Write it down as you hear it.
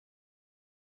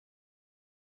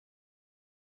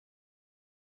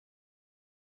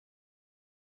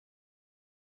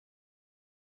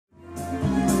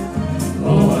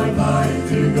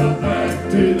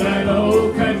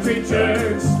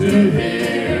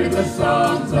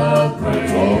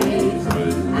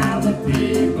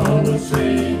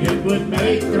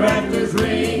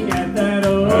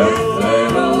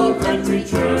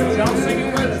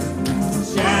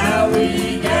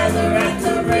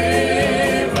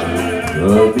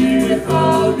The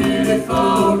beautiful,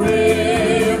 beautiful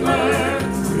river.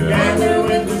 Gather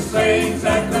with the saints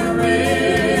at the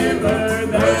river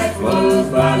that flows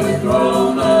by the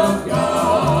throne of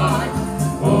God.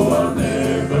 Oh, I'll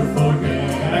never forget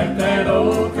at that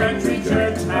old country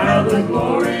church how the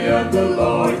glory of the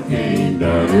Lord came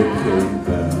down.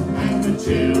 And the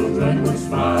children would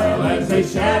smile as they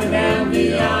shouted down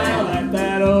the aisle at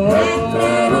that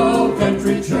old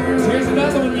country church. Here's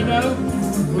another one you know.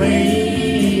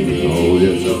 Leaning, oh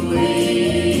yes,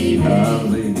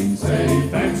 I'm leaning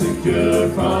safe and secure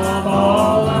from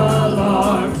all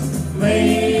alarms.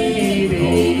 Leaning,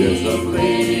 oh yes, I'm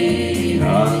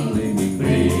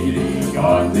leaning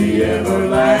on the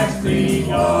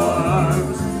everlasting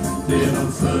arms. Then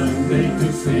on Sunday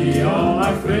to see all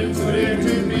my friends dear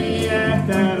to me at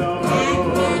that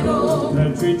old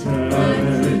country church.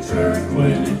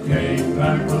 When it came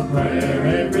time for prayer,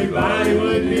 everybody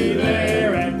would be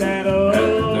there at that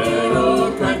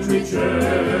old country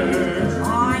church.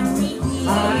 I'm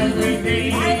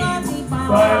redeemed, I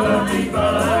love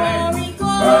divine.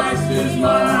 Christ is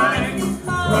mine,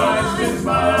 Christ is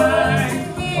mine.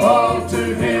 Oh, to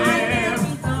Him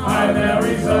I now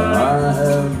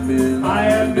resign. I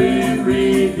have been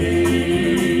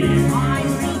redeemed. I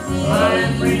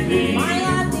am redeemed. I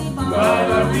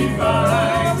love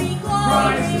divine.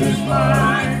 Christ is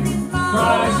mine.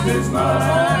 Christ is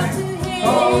mine.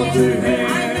 Oh, to Him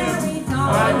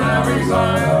I now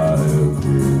resign.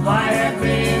 I have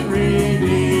been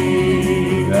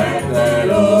redeemed at that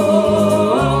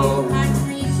old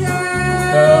country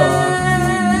church.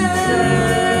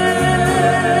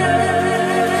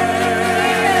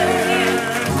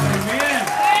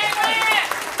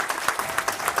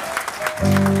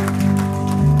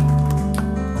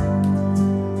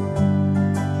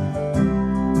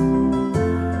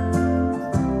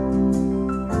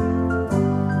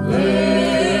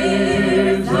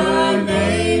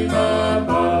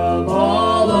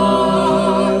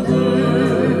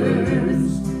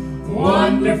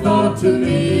 To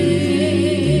me,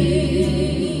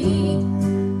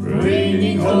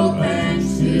 bringing hope and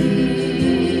cheer.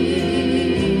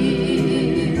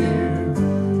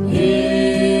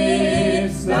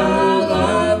 It's the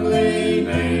lovely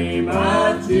name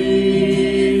of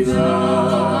Jesus,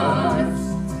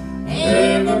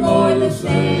 evermore the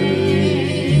same.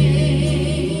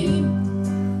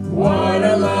 What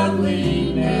a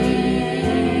lovely name!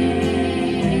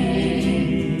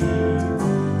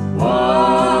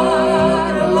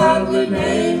 What a lovely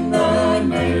name, the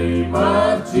name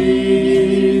of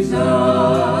Jesus,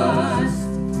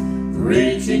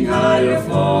 reaching higher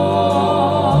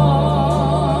far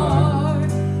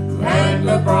than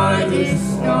the brightest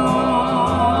star,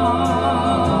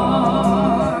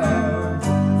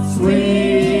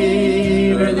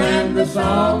 sweeter than the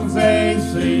songs they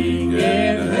sing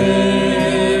in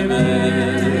heaven.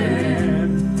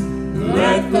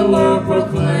 Let the world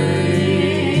proclaim.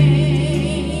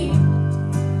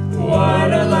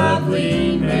 What a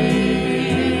lovely name.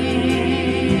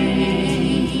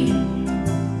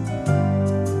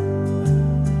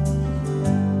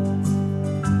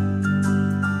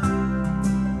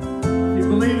 If you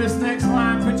believe this next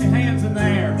line, put your hands in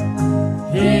there.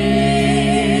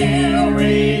 He'll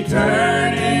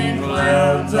return in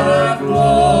clouds of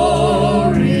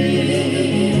glory,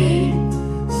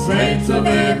 saints of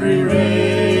every race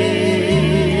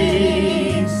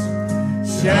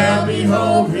shall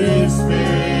behold His face.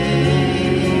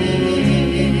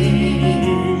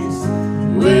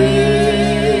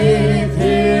 With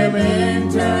Him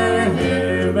enter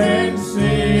heaven's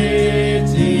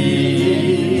city,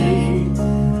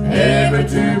 ever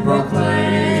to proclaim.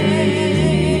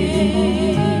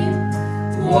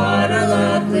 What a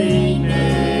lovely name.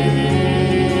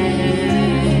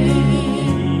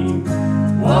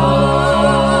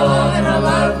 What a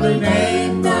lovely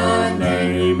name, the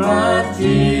name of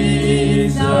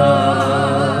Jesus,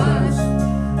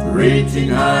 reaching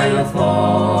higher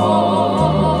far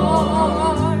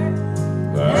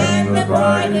than the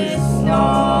brightest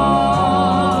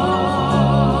star,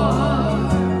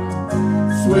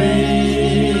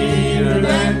 sweeter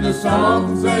than the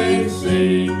songs they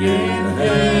sing in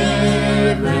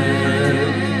heaven.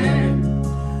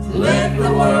 Let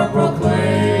the world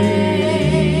proclaim.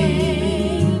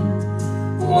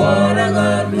 What a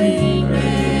lovely name.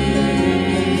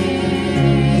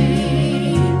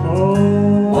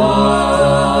 Oh,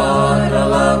 what a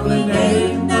lovely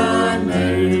name, the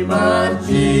name of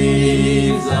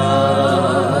Jesus,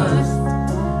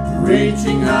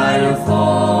 reaching higher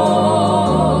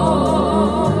far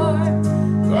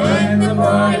than the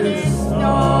brightest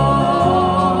star.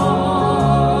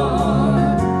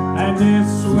 And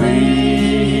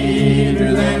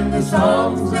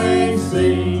songs they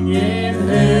sing in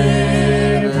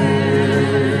heaven.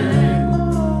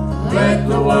 Let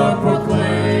the world proclaim,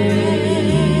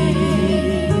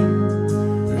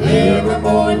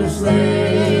 evermore the same.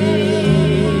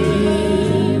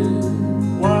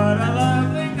 What a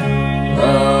lovely name! A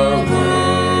lovely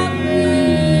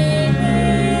name!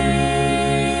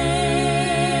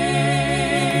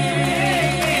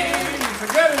 It's a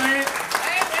good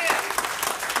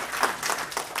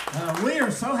one. We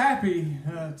are so happy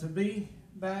to be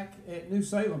back at New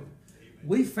Salem.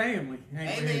 We family.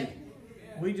 Amen.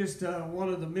 We just one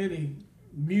of the many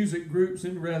music groups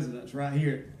in residence right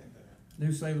here at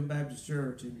New Salem Baptist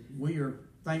Church, and we are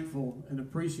thankful and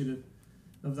appreciative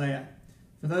of that.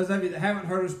 For those of you that haven't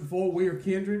heard us before, we are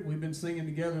Kindred. We've been singing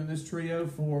together in this trio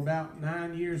for about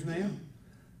 9 years now.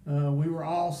 We were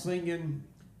all singing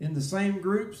in the same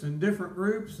groups and different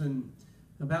groups, and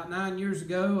about 9 years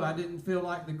ago, I didn't feel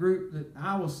like the group that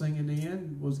I was singing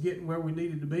in was getting where we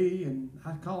needed to be, and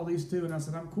I called these two and I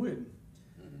said, I'm quitting.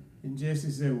 And Jesse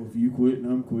said, well, if you quitting,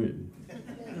 I'm quitting.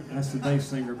 That's the bass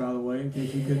singer, by the way, in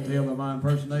case you couldn't tell by my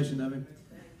impersonation of him.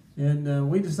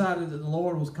 And we decided that the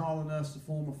Lord was calling us to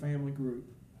form a family group.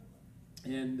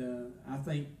 And I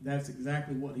think that's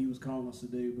exactly what he was calling us to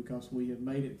do, because we have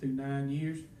made it through 9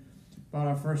 years. Bought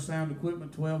our first sound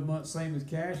equipment 12 months, same as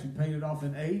cash, and paid it off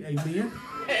in 8. Amen.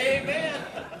 Amen.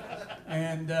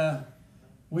 And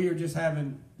we are just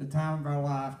having the time of our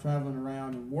life, traveling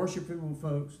around and worshiping with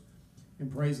folks and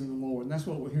praising the Lord. And that's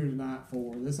what we're here tonight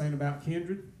for. This ain't about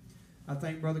Kindred. I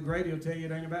think Brother Grady will tell you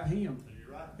it ain't about him.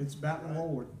 Right. It's about the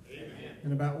Lord. Amen.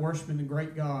 And about worshiping the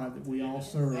great God that we all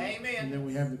serve. Amen. And that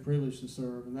we have the privilege to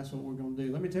serve. And that's what we're going to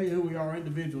do. Let me tell you who we are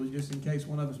individually, just in case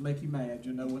one of us make you mad.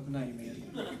 You'll know what the name is.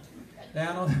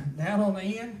 Down on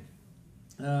the end,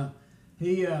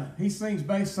 he sings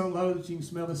bass so low that you can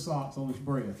smell his socks on his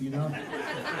breath, you know.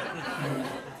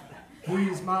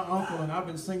 He's my uncle, and I've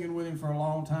been singing with him for a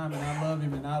long time, and I love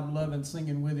him, and I'm loving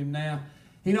singing with him now.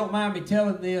 He don't mind me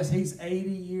telling this. He's 80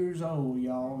 years old,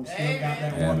 y'all, and still got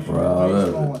that wonderful bass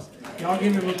voice. Y'all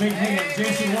give him a big hand.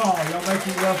 Jesse Wall, y'all make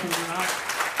him welcome tonight.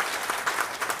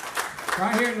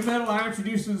 Right here in the middle, I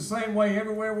introduce him the same way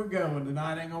everywhere we go, and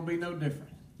tonight ain't going to be no different.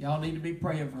 Y'all need to be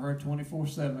praying for her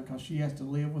 24/7, because she has to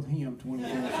live with him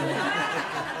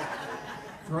 24/7.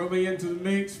 Throw me into the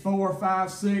mix 4, 5,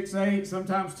 6, 8,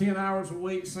 sometimes 10 hours a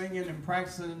week singing and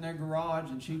practicing in their garage,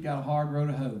 and she's got a hard road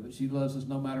to hoe, but she loves us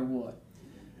no matter what.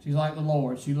 She's like the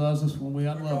Lord. She loves us when we're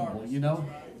unlovable, you know.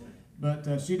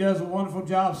 But she does a wonderful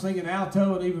job singing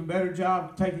alto, and even better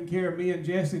job taking care of me and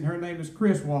Jesse, and her name is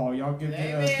Chris Wall. Y'all give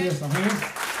Chris a hand.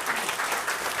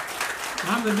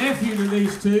 I'm the nephew to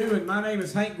these two, and my name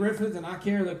is Hank Griffith, and I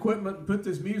carry the equipment and put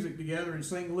this music together and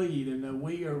sing lead. And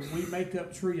we make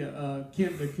up the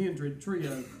Kindred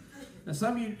trio. Now,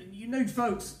 some of you new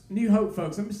folks, New Hope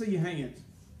folks, let me see your hands.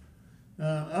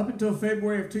 Up until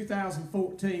February of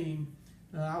 2014,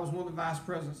 I was one of the vice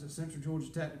presidents at Central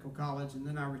Georgia Technical College, and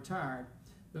then I retired.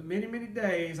 But many, many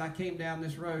days I came down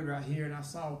this road right here, and I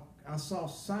saw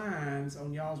signs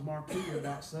on y'all's marquee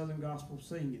about Southern gospel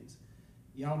singings.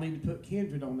 Y'all need to put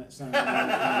Kindred on that sign. As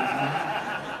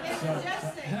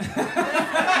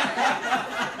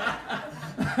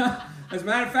a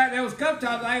matter of fact, there was a couple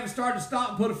times I even started to stop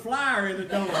and put a flyer in the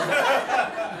door.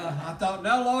 I thought,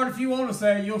 no, Lord, if you want us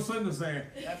there, you'll send us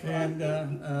there. And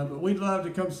but we'd love to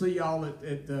come see y'all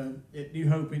at New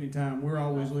Hope anytime. We're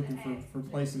always looking for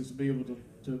places to be able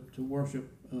to worship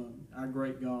our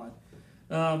great God.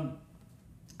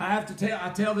 I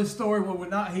tell this story when we're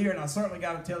not here, and I certainly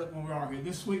got to tell it when we are here.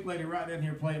 This sweet lady right down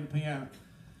here playing the piano.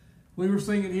 We were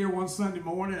singing here one Sunday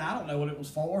morning. I don't know what it was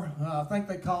for. I think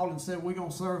they called and said, we're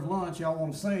going to serve lunch. Y'all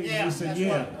want to sing? Yeah, and we said,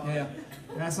 yeah.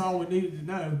 That's all we needed to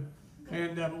know.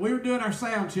 And we were doing our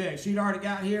sound check. She'd already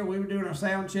got here. We were doing our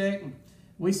sound check. And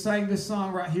we sang this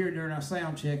song right here during our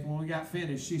sound check. And when we got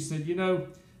finished, she said, you know,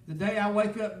 the day I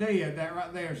wake up dead, that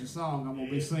right there is the song I'm going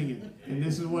to be singing. And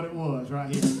this is what it was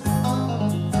right here.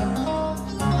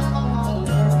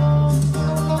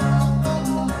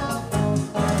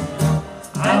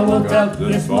 I woke up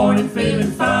this morning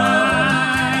feeling fine.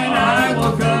 I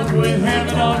woke up with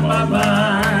heaven on my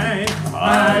mind.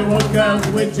 I woke up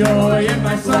with joy in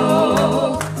my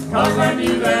soul, 'cause I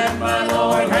knew that my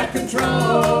Lord had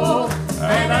control.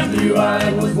 And I knew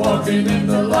I was walking in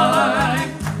the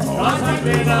light, 'cause I've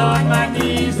been on my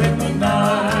knees in the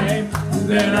night.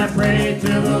 Then I prayed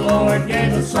till the Lord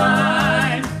gave a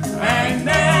sign, and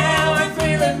now I'm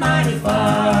feeling mighty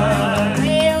fine.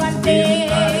 Well, I'm feeling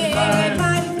mighty fine.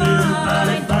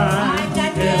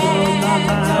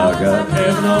 I got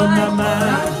heaven on my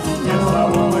mind. Yes, I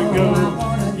wanna go.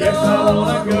 Yes, I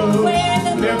wanna go.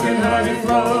 Looking honey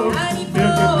flow, milk and honey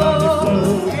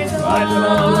flow. Light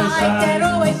that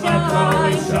always shines, light that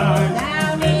always shines.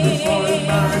 In this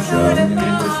heart of mine,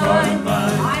 in this heart of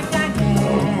mine. I've got heaven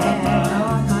on my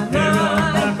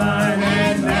mind,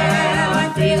 and now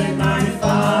I'm feeling mighty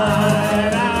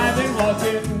fine. I've been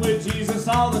walking with Jesus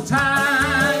all the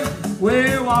time.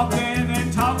 We're walking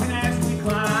and talking as we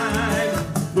climb.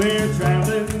 We're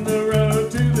traveling the road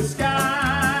to the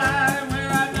sky, where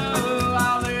I know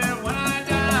I'll live when I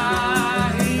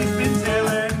die. He's been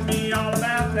telling me all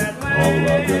about that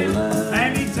land,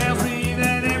 and he tells me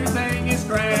that everything is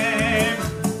grand,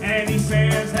 and he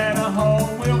says that a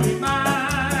home will be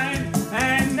mine,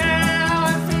 and now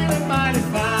I'm feeling mighty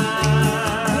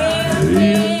fine.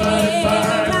 Feeling mighty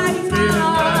fine,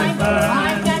 feeling mighty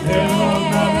fine. Heaven on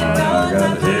my mind,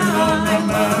 heaven on my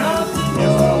mind.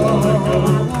 Yes, I wanna go,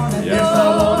 yes, I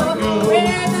wanna go.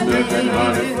 Milk and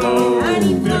honey flow, milk and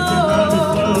honey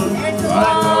flow.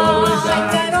 Light always shine,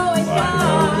 light always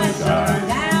shine.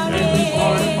 In this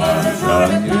heart of mine,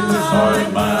 in this heart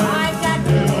of mine.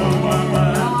 Heaven on my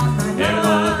mind, heaven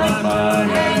on my mind.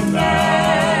 And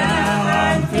now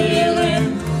I'm feeling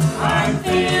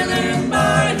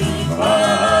mighty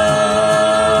fine.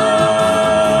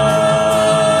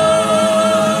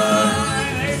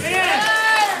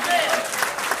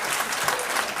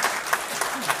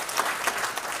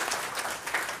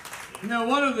 You know,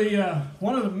 one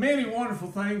of the many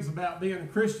wonderful things about being a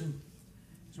Christian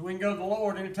is we can go to the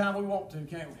Lord anytime we want to,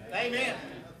 can't we? Amen.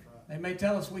 They may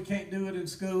tell us we can't do it in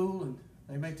school, and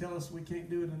they may tell us we can't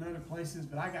do it in other places,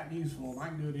 but I got news for them. I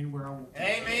can do it anywhere I want to.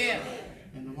 Amen.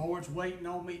 And the Lord's waiting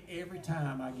on me every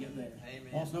time I get there.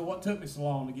 Amen. Wants to know what took me so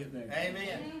long to get there.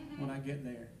 Amen. When I get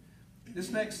there.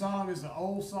 This next song is an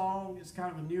old song. It's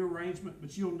kind of a new arrangement,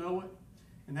 but you'll know it.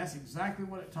 And that's exactly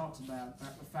what it talks about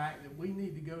the fact that we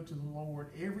need to go to the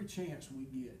Lord every chance we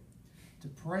get to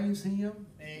praise Him,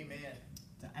 Amen.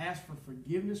 to ask for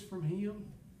forgiveness from Him,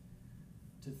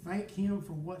 to thank Him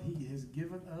for what He has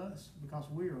given us, because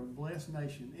we are a blessed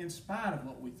nation in spite of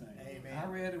what we think. Amen. I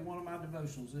read in one of my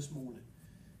devotionals this morning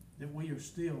that we are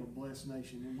still a blessed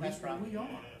nation, and That's right. we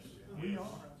are. We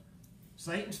are.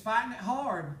 Satan's fighting it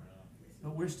hard,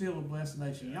 but we're still a blessed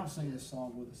nation. Y'all sing this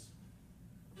song with us.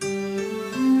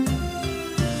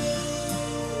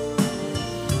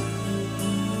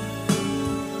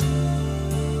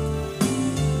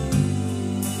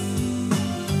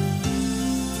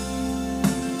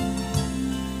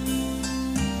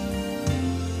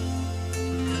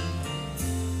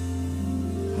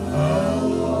 How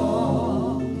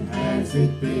long has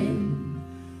it been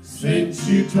since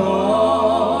you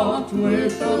talked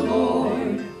with the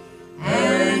Lord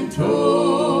and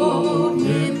told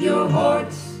Him your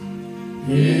heart's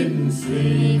hidden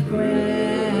secrets?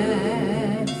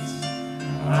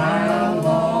 How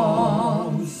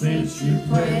long since you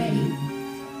prayed?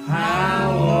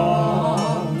 How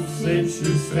long since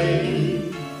you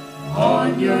stayed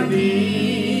on your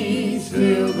knees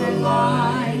till the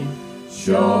light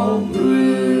shone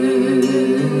through?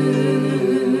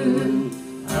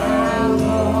 How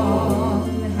long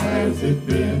has it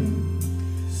been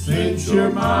since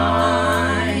your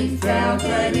mind felt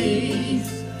at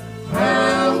ease?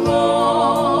 How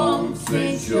long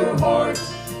since your heart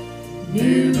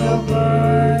knew no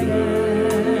burden?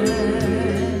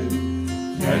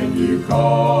 Can you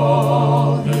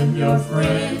call Him your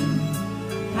friend?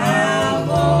 How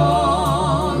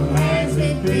long has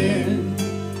it been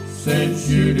since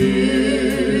you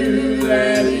knew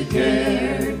that He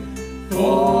cared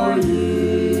for you?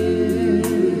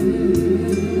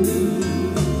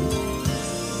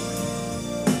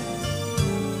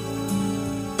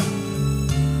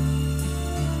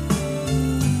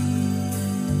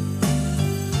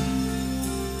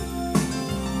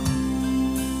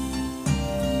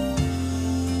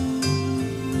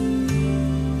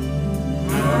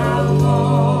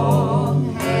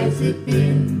 It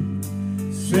been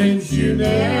since you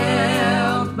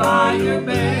knelt by your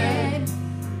bed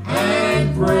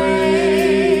and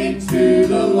prayed to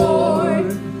the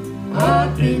Lord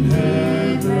up in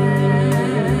heaven?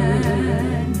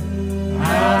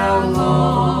 How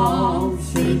long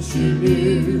since you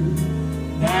knew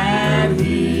that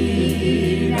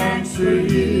He'd answer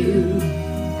you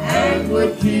and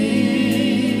would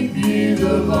keep you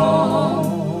the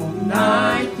long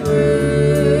night through?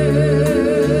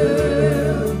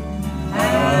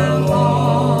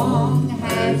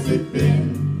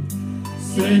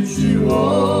 Since you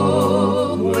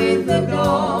woke with the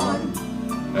dawn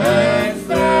and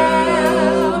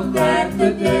felt that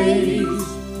the day's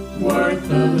worth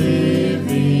the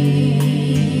living,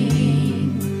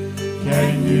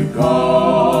 can you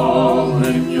call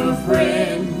Him your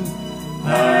friend?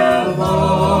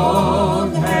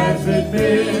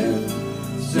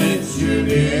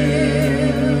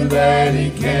 knew that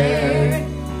he cared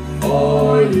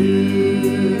for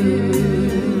you?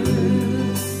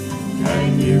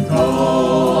 Can you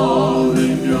call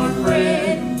him your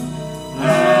friend?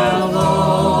 How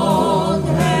long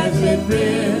has it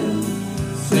been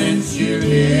since you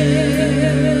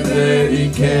knew that he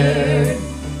cared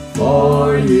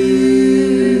for you?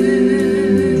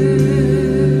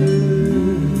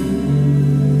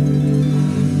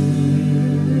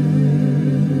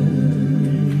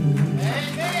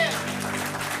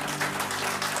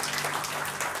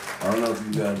 I don't know if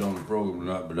you guys on the program or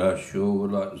not, but I sure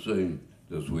would like to sing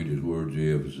the sweetest words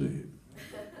he ever said.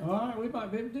 All right, we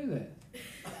might be able to do that.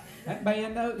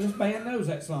 This band knows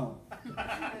that song.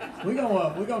 We're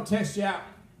gonna test you out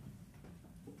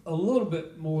a little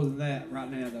bit more than that right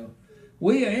now, though.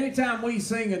 Anytime we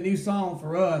sing a new song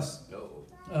for us,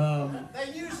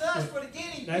 they use us for the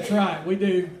guinea pig. That's right, we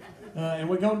do, and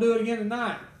we're gonna do it again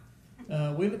tonight.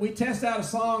 We test out a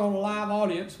song on a live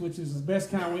audience, which is the best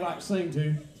kind we like to sing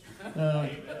to.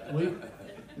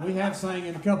 We have sang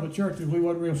in a couple of churches we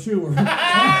wasn't real sure.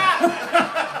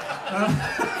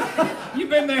 You've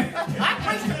been there. I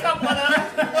preached a couple of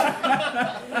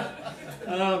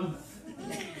them.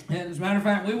 And as a matter of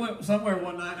fact, we went somewhere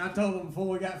one night, and I told them before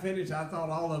we got finished, I thought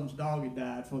all of them's dog had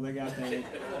died before they got there.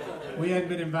 We hadn't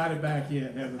been invited back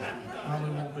yet, have we?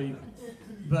 Probably won't be.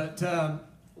 But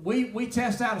we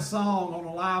test out a song on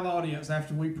a live audience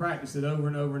after we practice it over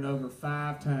and over and over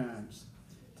 5 times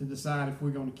to decide if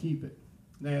we're going to keep it.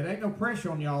 Now, there ain't no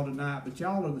pressure on y'all tonight, but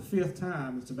y'all are the 5th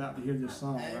time that's about to hear this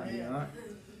song right here, all right?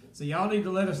 So y'all need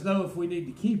to let us know if we need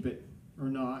to keep it or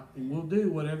not, and we'll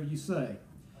do whatever you say.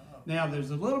 Now,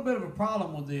 there's a little bit of a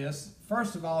problem with this.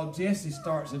 First of all, Jesse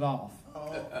starts it off.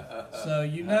 So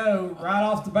you know, right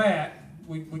off the bat,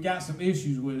 we got some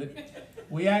issues with it.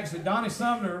 We actually, Donnie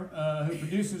Sumner, who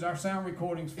produces our sound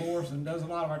recordings for us and does a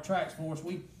lot of our tracks for us,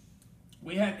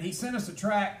 he sent us a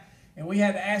track, and we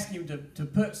had to ask him to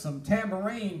put some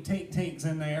tambourine tinks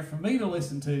in there for me to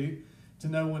listen to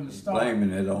know when to start.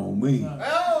 Blaming it on me.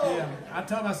 Yeah, I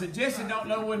told him, I said, Jesse don't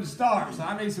know when to start, so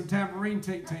I need some tambourine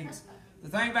tinks. The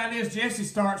thing about it is, Jesse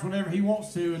starts whenever he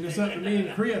wants to, and it's up to me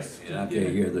and Chris. And I can't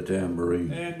hear the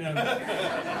tambourine. And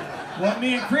what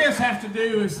me and Chris have to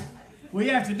do is, we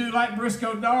have to do like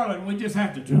Briscoe Darling. We just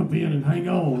have to jump in and hang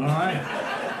on, all right?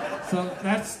 So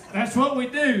that's what we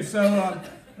do. So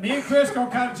me and Chris gonna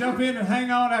kind of jump in and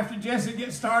hang on after Jesse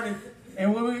gets started.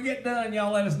 And when we get done,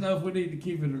 y'all let us know if we need to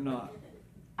keep it or not.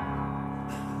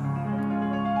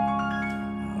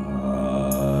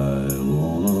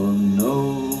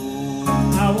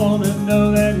 I want to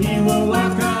know that he will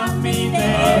welcome me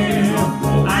there.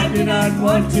 I do not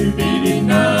want to be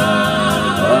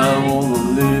denied. I want to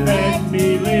live. Let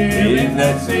me live in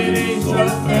that city so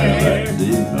fair.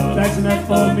 That's enough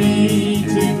for me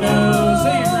to know.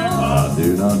 Sing it, Grandpa. I do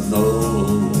not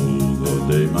know the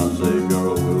day my Savior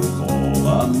will call. I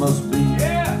must be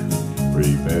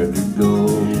prepared to go.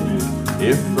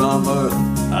 If from earth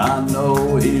I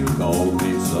know he'll call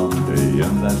me someday,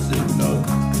 and that's enough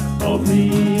for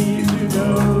me to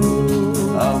know.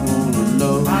 I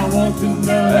want to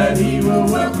know that he will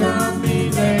welcome me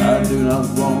there. I do not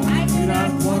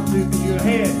want to be your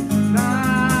head. I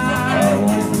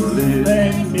want to live.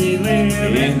 Let me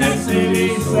live in that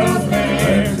city so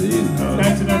fair.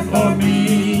 That's enough for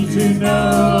me to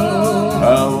know. I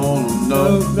want to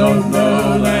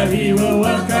know that he will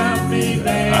welcome me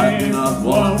there. I do not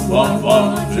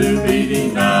want to be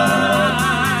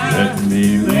denied. Let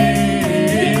me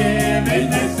live in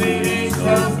that city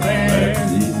so fair.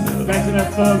 That's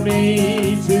enough for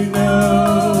me to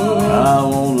know. I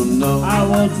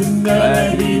want to know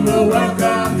that he will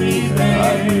welcome me there. I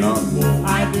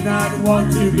do not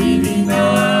want to be denied.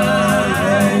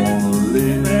 I want to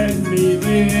live. Let me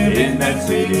live in that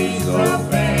city so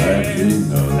fair.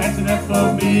 That's enough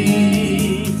for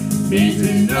me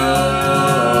to know.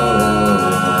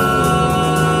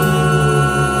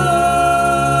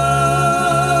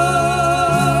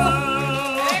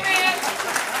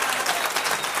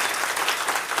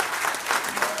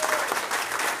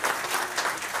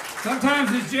 Sometimes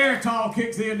his Geritol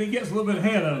kicks in and he gets a little bit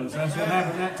ahead of us. That's what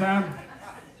happened that time.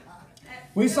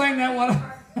 We sang that one.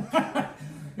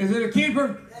 Is it a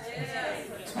keeper?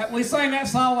 We sang that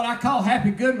song what I call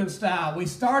Happy Goodman style. We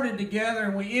started together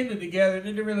and we ended together. It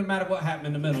didn't really matter what happened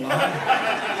in the middle. All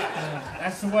right?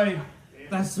 That's the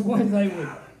way they would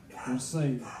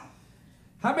sing.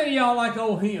 How many of y'all like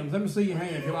old hymns? Let me see your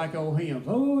hand if you like old hymns.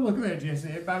 Oh, look at that, Jesse.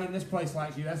 Everybody in this place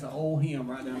likes you. That's an old hymn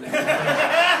right down there.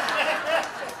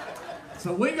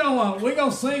 So we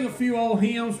gonna sing a few old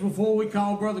hymns before we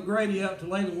call Brother Grady up to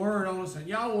lay the word on us, and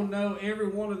y'all will know every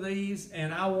one of these,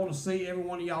 and I want to see every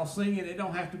one of y'all singing. It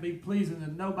don't have to be pleasing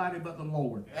to nobody but the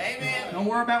Lord. Amen. Don't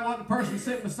worry about what the person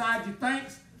sitting beside you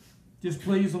thinks. Just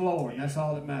please the Lord. That's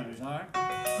all that matters. All right.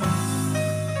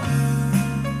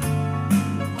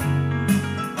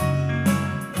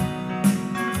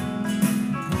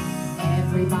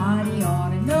 Everybody ought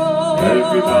to know.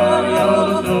 Everybody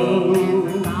ought to know.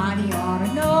 Everybody ought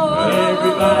to know.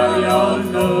 Everybody ought to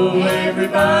know.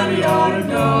 Everybody ought to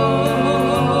know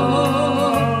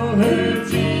who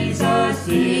Jesus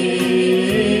is.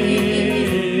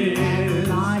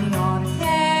 Everybody ought to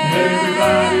tell.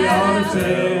 Everybody ought to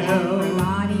tell.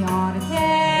 Everybody ought to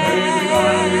tell.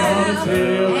 Everybody ought to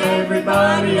tell.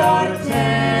 Everybody ought to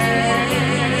tell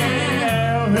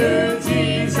who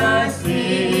Jesus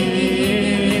is.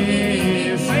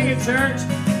 Sing it, church.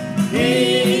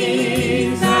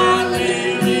 He's the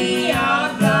lily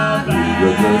of the valley.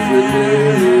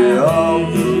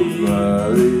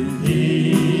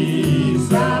 He's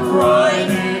the bright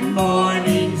and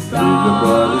morning star.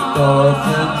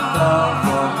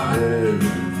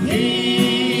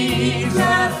 He's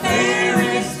the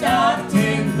fairest of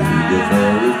 10,000.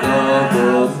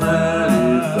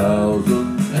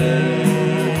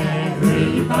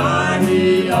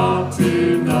 Everybody ought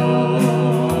to know.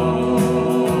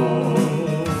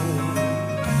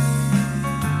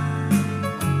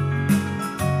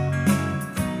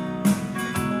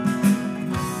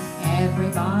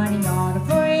 Everybody ought to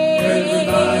bring.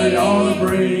 Everybody ought to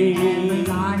bring.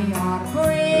 Everybody ought to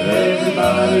bring.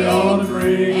 Everybody ought to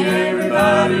bring.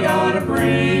 Everybody ought to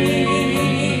bring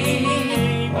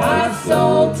a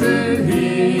soul to Him.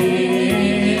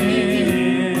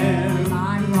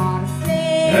 Everybody ought to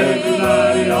sing.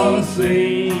 Everybody ought to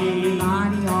sing.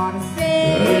 Everybody ought to sing.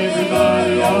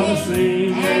 Everybody ought to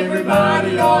sing.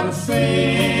 Everybody ought to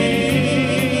sing.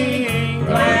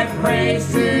 Glad praise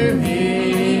to Him.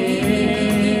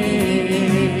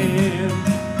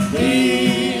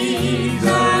 He's a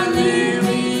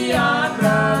lily of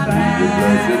the valley.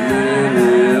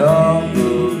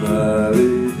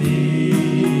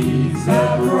 He's a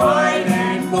bright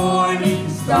and morning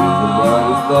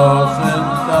star.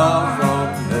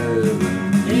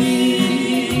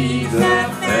 He's the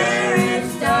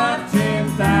fairest of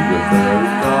 10,000.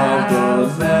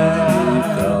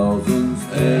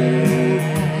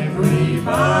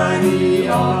 Everybody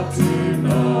ought to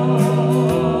know.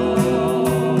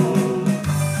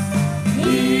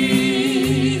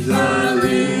 He's a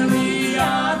lily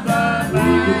of the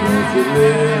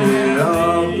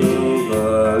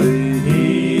valley.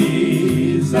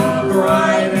 He's a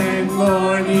bright and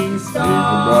morning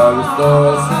star.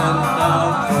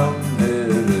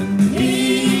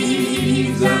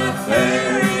 He's the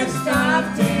fairest of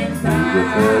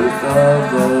 10,000.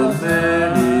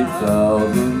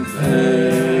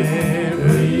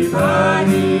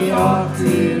 Everybody ought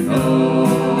to know.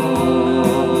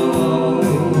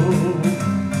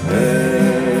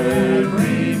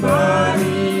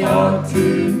 Everybody ought to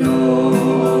know.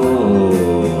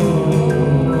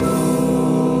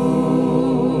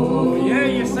 Yeah,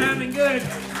 you're sounding good.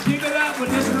 Keep it up with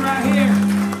this one right here.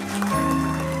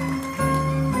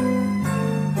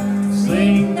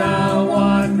 Sing the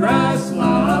wondrous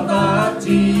love of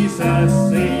Jesus.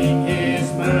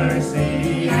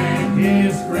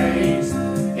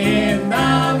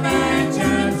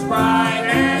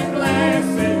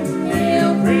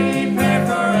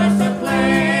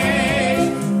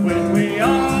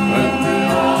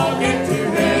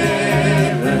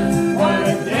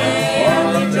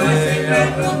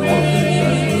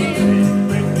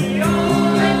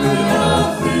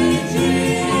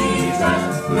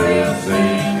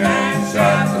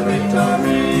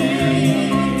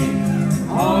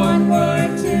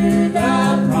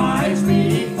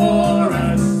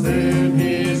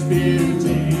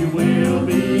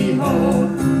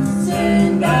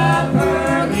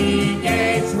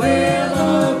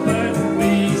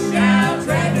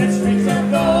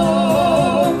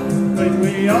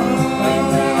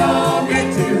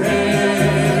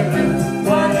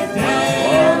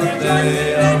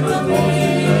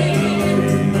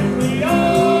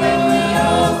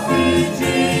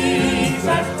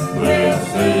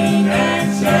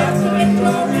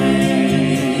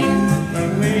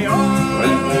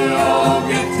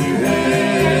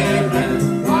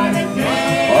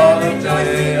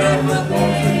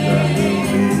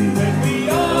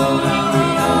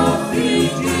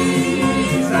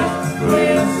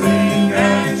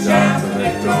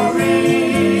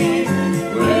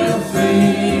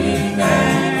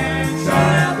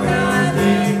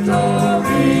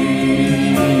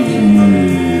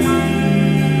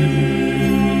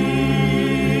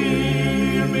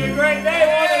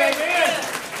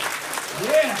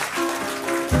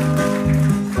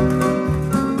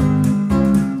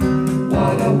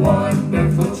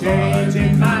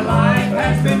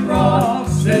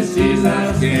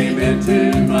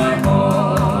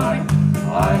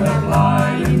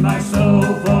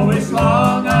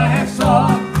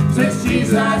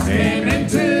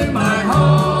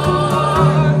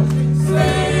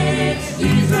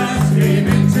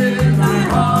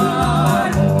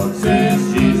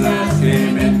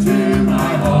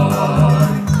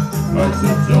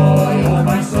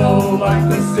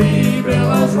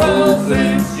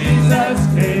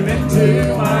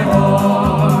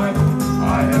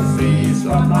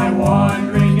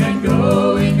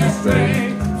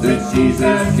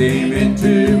 came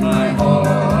into my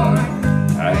heart,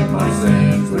 and my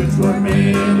sins, which were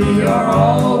many, are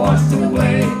all washed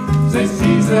away. Since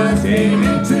Jesus came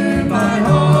into my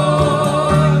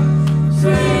heart,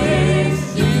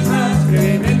 since Jesus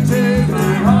came into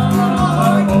my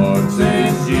heart, Lord,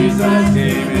 since Jesus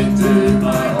came into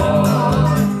my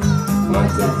heart,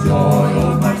 floods of joy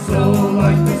on my soul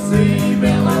like the sea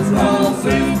billows roll.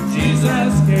 Since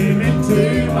Jesus came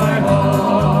into my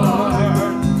heart,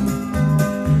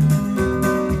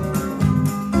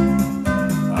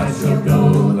 I shall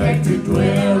go there to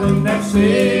dwell in that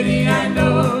city I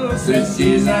know. Since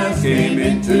Jesus came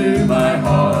into my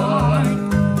heart,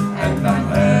 and I'm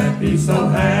happy, so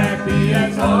happy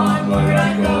as onward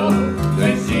I go.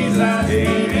 Since Jesus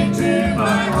came into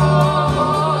my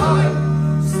heart,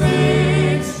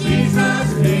 since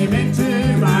Jesus came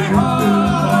into my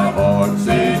heart,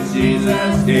 since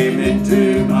Jesus came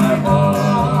into my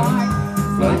heart,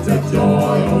 floods of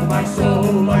joy on my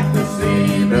soul like the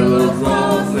sea billows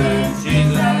roll. Since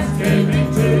Jesus came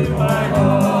into my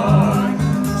heart,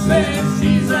 since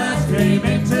Jesus came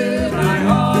into my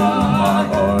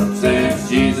heart, since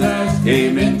Jesus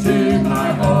came into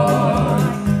my heart,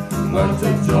 floods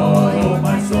of joy on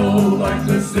my soul like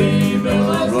the sea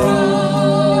billows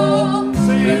roll.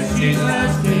 Since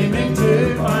Jesus came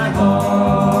into my heart.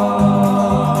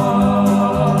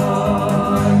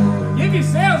 Give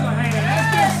yourselves a hand. That's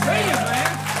good singing, man.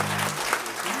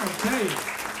 I'm gonna tell you.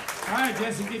 All right,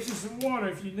 Jesse, get you some water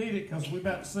if you need it, because we're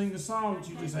about to sing the song that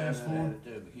you just asked for.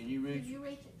 Can you reach?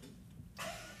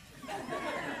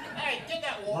 Hey, get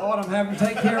that water. Lord, I'm having to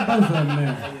take care of both of them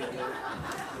now.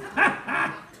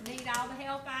 Need all the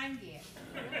help I can get.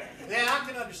 Yeah, I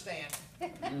can understand.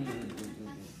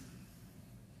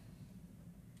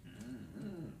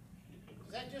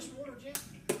 Is that just water, Jim?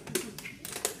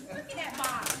 Look at that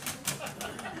bottle.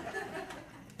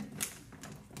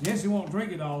 Jesse won't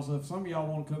drink it all, so if some of y'all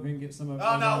want to come here and get some of it.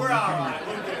 Oh, no, we're you all can. right.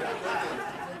 We're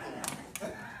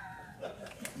good.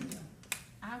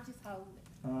 I'll just hold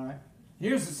it. All right.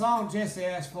 Here's the song Jesse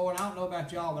asked for, and I don't know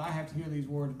about y'all, but I have to hear these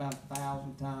words about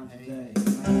 1,000 times a day.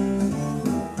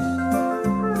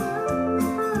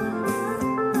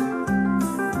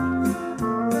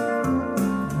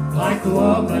 Like the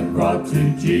woman brought to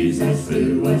Jesus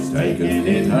who was taken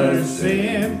in her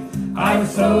sin, I was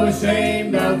so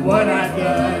ashamed of what I'd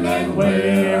done and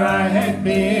where I had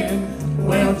been.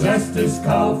 Well, justice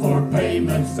called for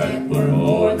payments that were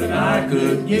more than I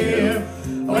could give.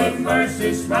 When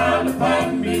mercy smiled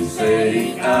upon me,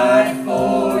 saying, I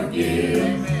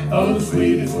forgive. Oh, the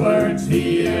sweetest words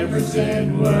he ever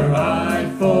said were, I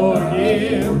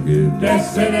forgive. Death,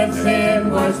 sin, and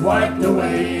sin was wiped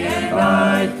away, and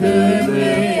I could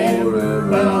live.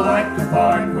 But I like the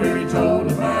part where he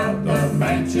told about the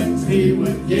mansions he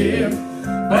would give.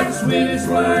 But the sweetest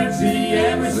words he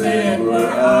ever said were,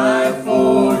 I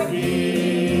forgive.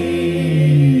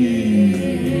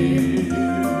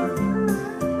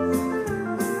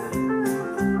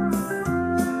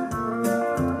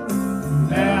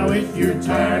 Now if you're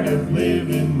tired of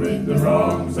living with the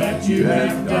wrongs that you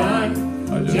have done,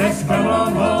 just come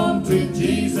on home to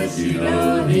Jesus. You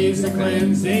know he's the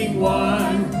cleansing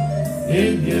one.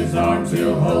 In his arms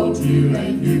he'll hold you,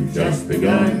 and you've just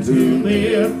begun to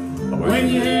live. When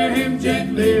you hear him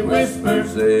gently whisper,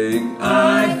 saying,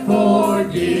 I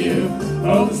forgive.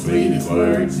 Oh, the sweetest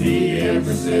words he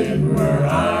ever said were,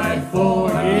 I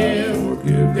forgive.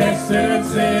 Death, sin, and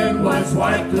sin was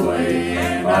wiped away,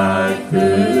 and I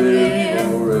could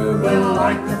live. Well,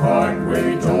 I like the part where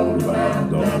he told about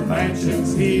the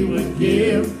mansions he would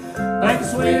give. Like the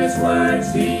sweetest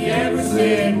words he ever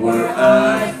said were,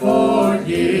 I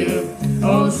forgive.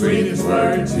 Oh, the sweetest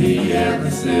words he ever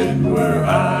said were,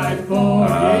 I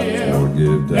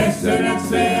forgive. Death, sin, and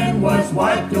sin was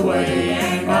wiped away,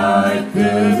 and I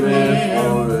could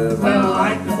live. Well,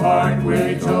 I like the part where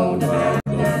he told about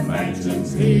the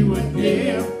mansions he would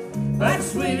give. But the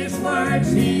sweetest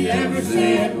words he ever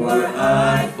said were,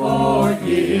 I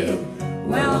forgive.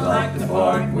 Well, I like the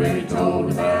part where he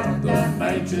told about the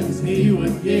mansions he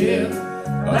would give.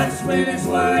 But the sweetest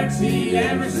words he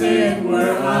ever said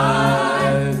were,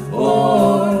 I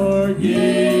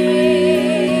forgive.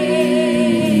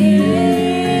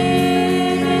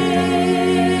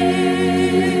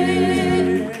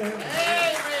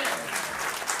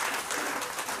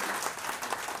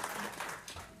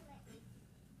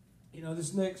 You know,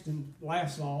 this next and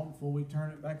last song, before we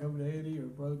turn it back over to Eddie or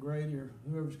Brother Grady or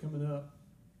whoever's coming up,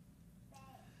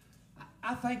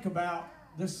 I think about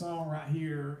this song right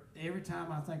here every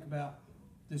time I think about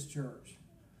this church.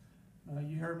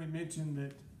 You heard me mention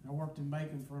that I worked in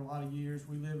Macon for a lot of years.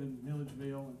 We live in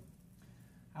Milledgeville. And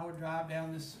I would drive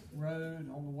down this road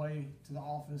on the way to the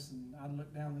office, and I'd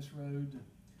look down this road to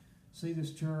see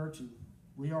this church, and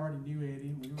we already knew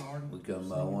Eddie. We were already. We come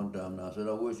by one time, and I said,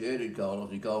 I wish Eddie'd call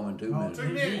us. He called me in 2 minutes. 2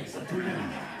 minutes. 2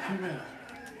 minutes. 2 minutes.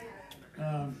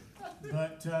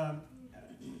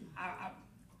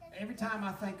 Every time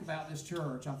I think about this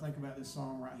church, I think about this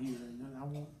song right here, and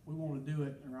we want to do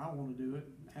it, or I want to do it.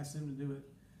 Ask him to do it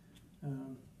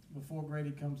before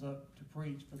Grady comes up to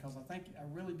preach, because I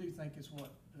really do think it's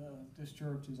what this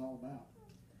church is all about,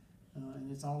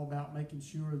 and it's all about making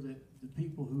sure that the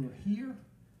people who are here,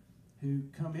 who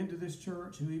come into this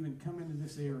church, who even come into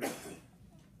this area,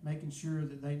 making sure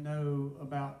that they know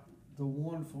about the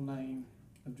wonderful name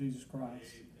of Jesus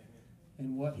Christ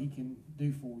and what he can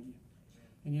do for you.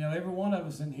 And every one of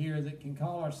us in here that can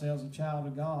call ourselves a child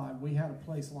of God, we had a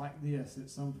place like this at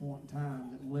some point in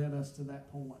time that led us to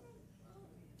that point.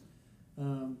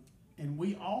 And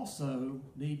we also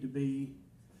need to be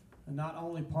not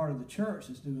only part of the church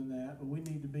that's doing that, but we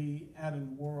need to be out in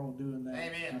the world doing that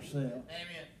ourselves.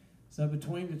 Amen. So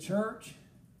between the church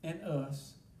and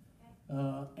us,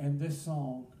 and this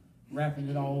song, wrapping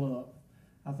it all up,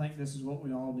 I think this is what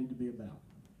we all need to be about.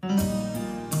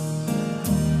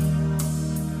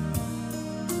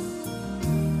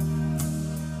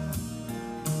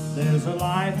 There's a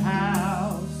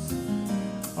lighthouse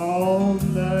on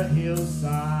the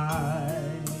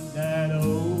hillside that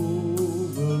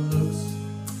overlooks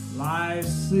life's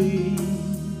sea.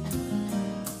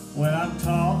 When I'm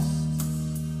tossed,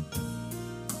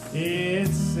 it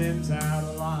sends out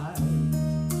a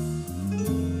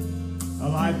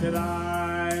light that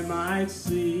I might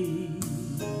see,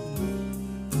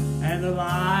 and the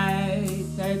light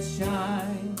that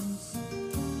shines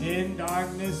in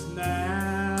darkness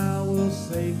now will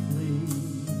safely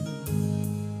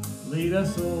lead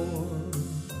us o'er.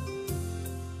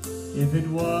 If it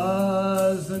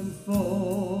wasn't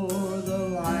for the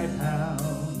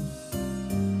lighthouse,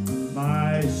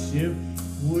 my ship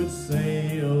would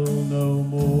sail no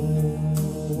more.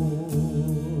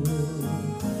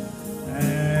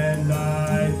 And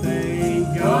I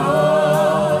thank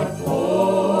God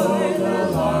for the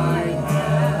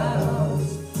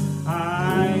lighthouse.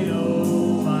 I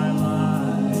owe my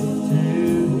life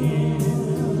to him.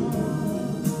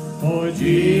 For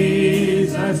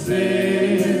Jesus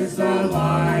is the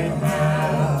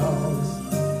lighthouse,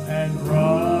 and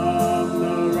from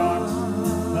the rocks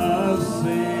of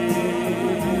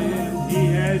sin he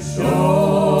has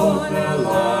shown the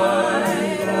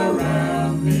light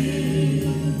around me,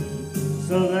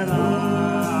 so that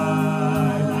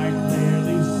I might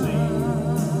clearly see.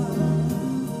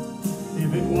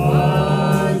 If it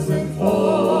wasn't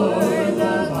for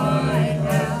the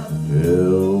lighthouse,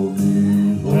 tell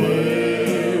me,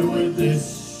 where would this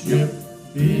ship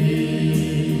be?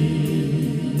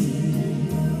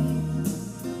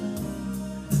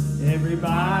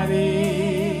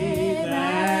 Everybody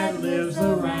that lives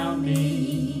around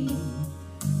me,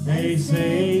 they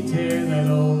say, tear that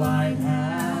old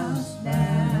lighthouse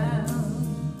down.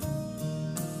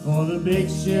 For the big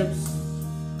ships,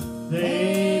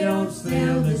 they don't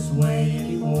sail this way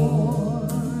anymore.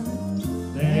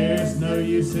 There's no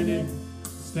use in it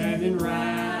standing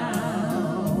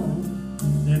round.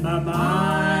 Then my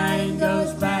mind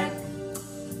goes back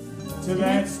to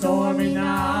that stormy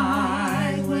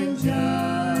night when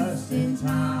just in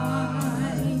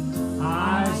time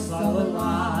I saw the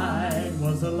light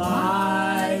was a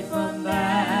light from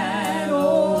that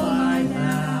old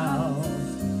lighthouse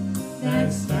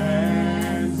that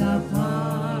stands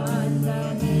upon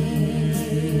the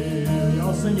hill.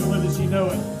 Y'all sing it with us, you know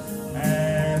it.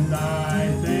 And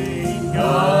I thank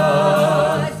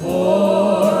God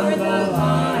for the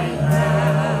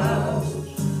lighthouse.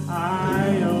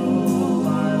 I owe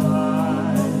my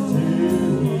life to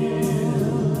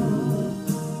him.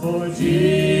 For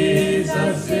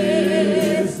Jesus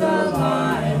is the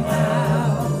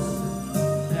lighthouse,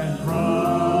 and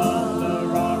from the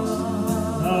rocks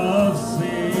of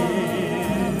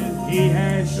sin he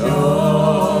has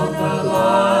shown the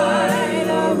light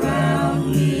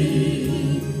around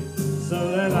me, so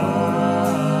that I